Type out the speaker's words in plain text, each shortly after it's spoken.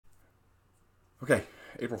Okay,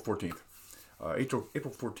 April 14th. April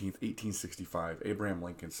 14th, 1865, Abraham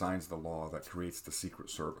Lincoln signs the law that creates the Secret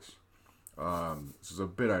Service. This is a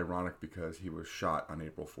bit ironic because he was shot on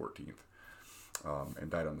April 14th and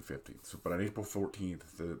died on the 15th. So, but on April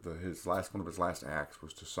 14th, one of his last acts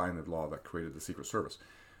was to sign the law that created the Secret Service.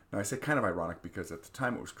 Now, I say kind of ironic because at the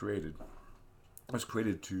time it was created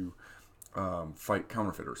to fight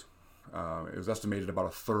counterfeiters. It was estimated about a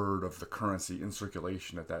third of the currency in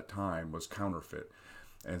circulation at that time was counterfeit.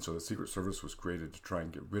 And so the Secret Service was created to try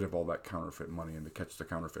and get rid of all that counterfeit money and to catch the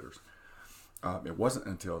counterfeiters. It wasn't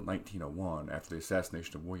until 1901, after the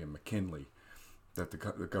assassination of William McKinley, that the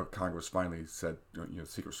Congress finally said,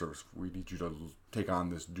 Secret Service, we need you to take on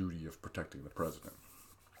this duty of protecting the president.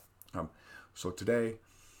 So today,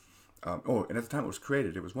 and at the time it was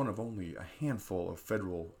created, it was one of only a handful of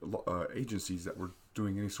federal agencies that were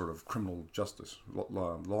doing any sort of criminal justice,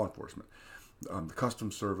 law enforcement. The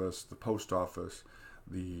Customs Service, the Post Office,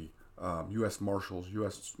 the U.S. Marshals, the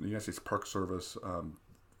United States Park Service,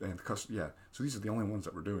 and So these are the only ones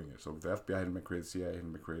that were doing it. So the FBI hadn't been created, the CIA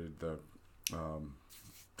hadn't been created, the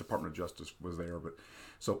Department of Justice was there. But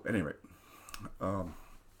so at any rate,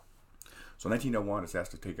 so 1901 is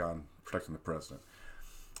asked to take on protecting the president.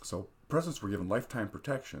 So presidents were given lifetime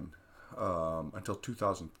protection until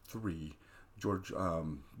 2003. George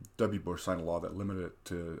W. Bush signed a law that limited it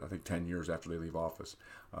to, I think, 10 years after they leave office.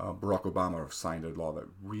 Barack Obama signed a law that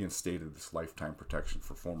reinstated this lifetime protection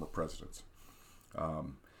for former presidents.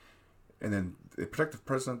 And then they protect the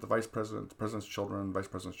president, the vice president, the president's children, vice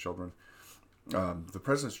president's children. The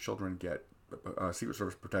president's children get Secret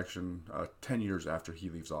Service protection 10 years after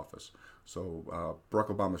he leaves office. So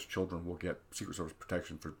Barack Obama's children will get Secret Service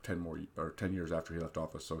protection for 10 years after he left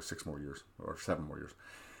office. So 6 more years or 7 more years.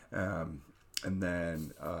 And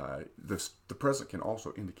then the president can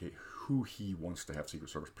also indicate who he wants to have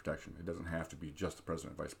Secret Service protection. It doesn't have to be just the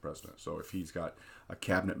president and vice president. So if he's got a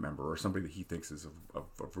cabinet member or somebody that he thinks is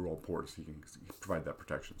of real importance, he can provide that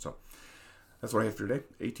protection. So that's what I have for today.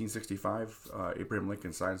 1865, Abraham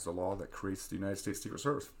Lincoln signs the law that creates the United States Secret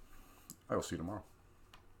Service. I will see you tomorrow.